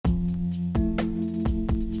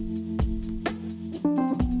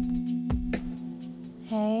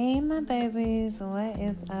my babies. What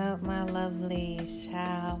is up, my lovely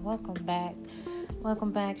child? Welcome back.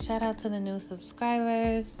 Shout out to the new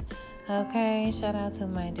subscribers. Okay, shout out to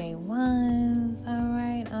my day ones. All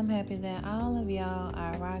right, I'm happy that all of y'all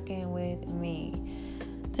are rocking with me.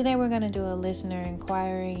 Today we're going to do a listener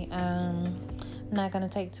inquiry. I'm not going to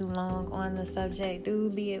take too long on the subject. Do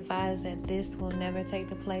be advised that this will never take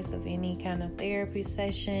the place of any kind of therapy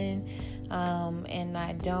session. And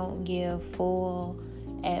I don't give full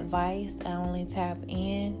advice. I only tap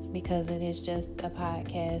in because it is just a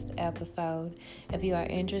podcast episode. If you are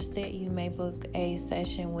interested, you may book a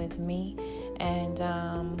session with me and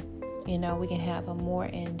we can have a more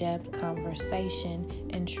in-depth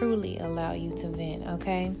conversation and truly allow you to vent,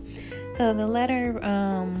 okay? So the letter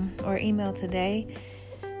or email today,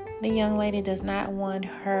 the young lady does not want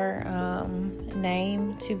her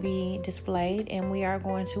name to be displayed, and we are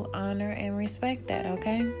going to honor and respect that,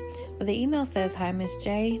 okay? But the email says, "Hi, Miss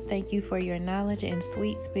J. Thank you for your knowledge and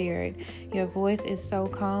sweet spirit. Your voice is so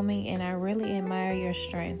calming, and I really admire your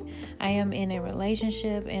strength. I am in a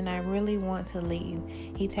relationship, and I really want to leave.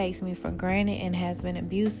 He takes me for granted and has been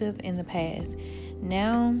abusive in the past.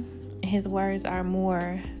 Now, his words are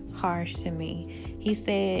more harsh to me. He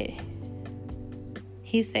said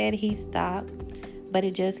he stopped, but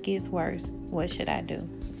it just gets worse. What should I do?"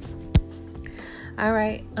 All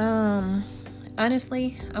right.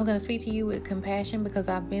 Honestly, I'm going to speak to you with compassion because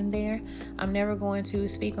I've been there. I'm never going to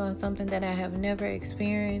speak on something that I have never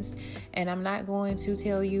experienced, and I'm not going to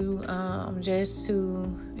tell you just to,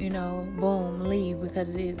 boom, leave,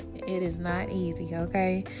 because it is not easy,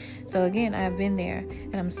 okay? So again, I've been there,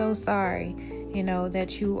 and I'm so sorry,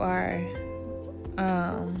 that you are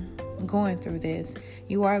going through this.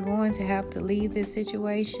 You are going to have to leave this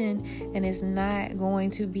situation, and it's not going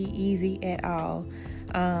to be easy at all.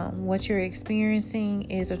 What you're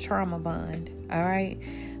experiencing is a trauma bond, all right?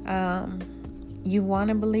 You want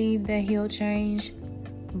to believe that he'll change,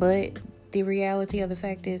 but the reality of the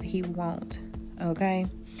fact is he won't, okay?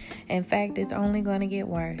 In fact, it's only going to get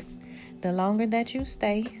worse. The longer that you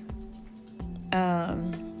stay, the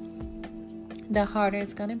harder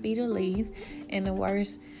it's going to be to leave, and the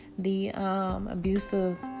worse the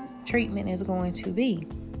abusive treatment is going to be.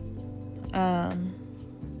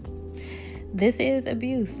 This is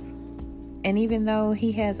abuse. And even though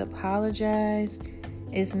he has apologized,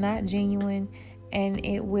 it's not genuine, and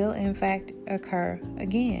it will in fact occur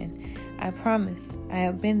again. I promise. I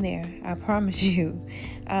have been there. I promise you.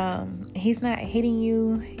 He's not hitting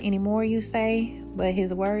you anymore, you say, but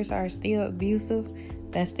his words are still abusive.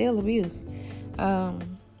 That's still abuse.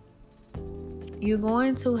 You're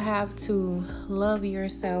going to have to love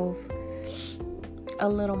yourself a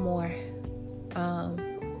little more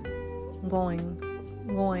going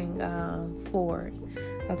forward,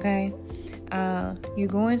 okay? You're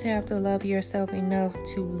going to have to love yourself enough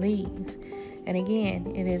to leave. And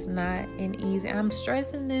again, it is not an easy. I'm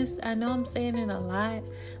stressing this. I know I'm saying it a lot,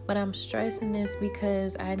 but I'm stressing this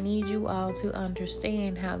because I need you all to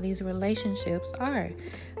understand how these relationships are,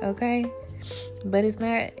 okay? But it's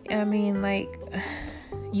not,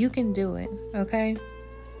 you can do it, okay?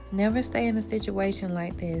 Never stay in a situation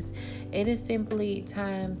like this. It is simply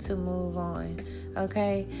time to move on,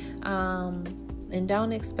 okay? And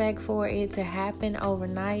don't expect for it to happen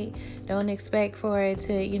overnight. Don't expect for it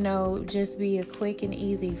to, just be a quick and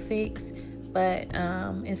easy fix. But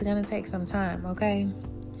it's going to take some time, okay?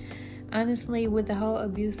 Honestly, with the whole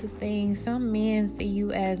abusive thing, some men see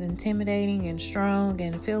you as intimidating and strong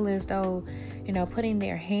and feel as though, putting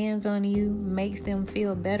their hands on you makes them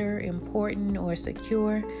feel better, important, or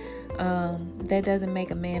secure. That doesn't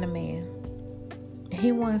make a man a man.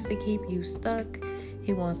 He wants to keep you stuck.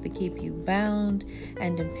 He wants to keep you bound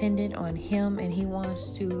and dependent on him, and he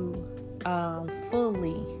wants to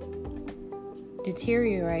fully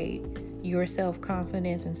deteriorate your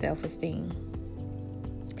self-confidence and self-esteem.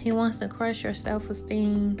 He wants to crush your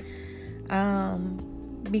self-esteem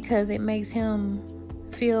because it makes him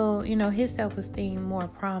feel, his self-esteem more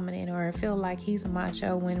prominent, or feel like he's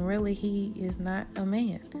macho when really he is not a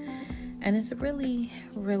man. And it's really,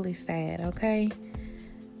 really sad, okay?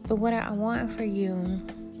 But what I want for you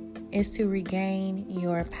is to regain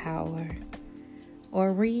your power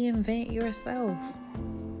or reinvent yourself.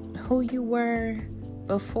 Who you were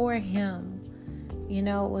before him,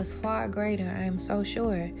 was far greater, I'm so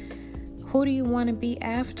sure. Who do you want to be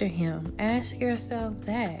after him? Ask yourself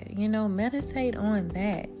that, meditate on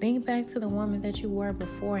that. Think back to the woman that you were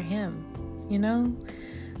before him,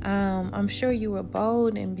 I'm sure you were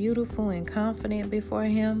bold and beautiful and confident before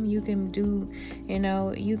him. You can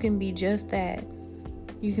you can be just that.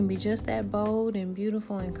 You can be just that bold and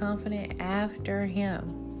beautiful and confident after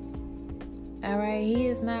him. All right, He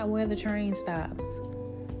is not where the train stops.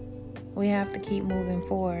 We have to keep moving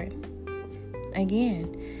forward.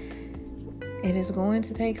 Again, it is going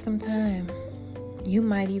to take some time. You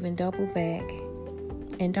might even double back.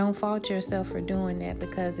 And don't fault yourself for doing that,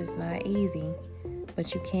 because it's not easy.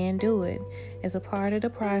 But you can do it. It's a part of the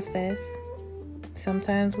process.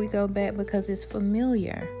 Sometimes we go back because it's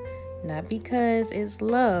familiar. Not because it's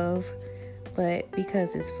love, but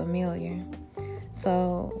because it's familiar.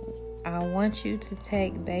 So I want you to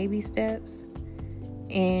take baby steps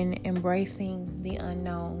in embracing the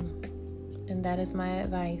unknown. And that is my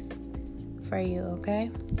advice for you,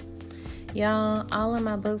 okay? Y'all, all of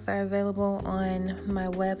my books are available on my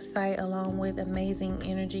website, along with amazing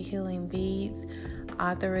energy healing beads,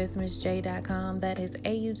 authorismsj.com. That is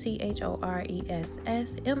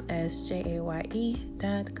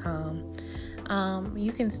AUTHORESSMSJAYE.com.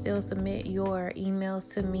 You can still submit your emails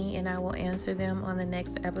to me, and I will answer them on the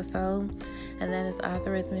next episode. And that is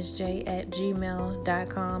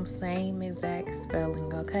authorismsj@gmail.com. Same exact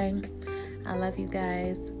spelling, okay? I love you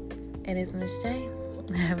guys. It is Miss J.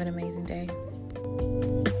 Have an amazing day.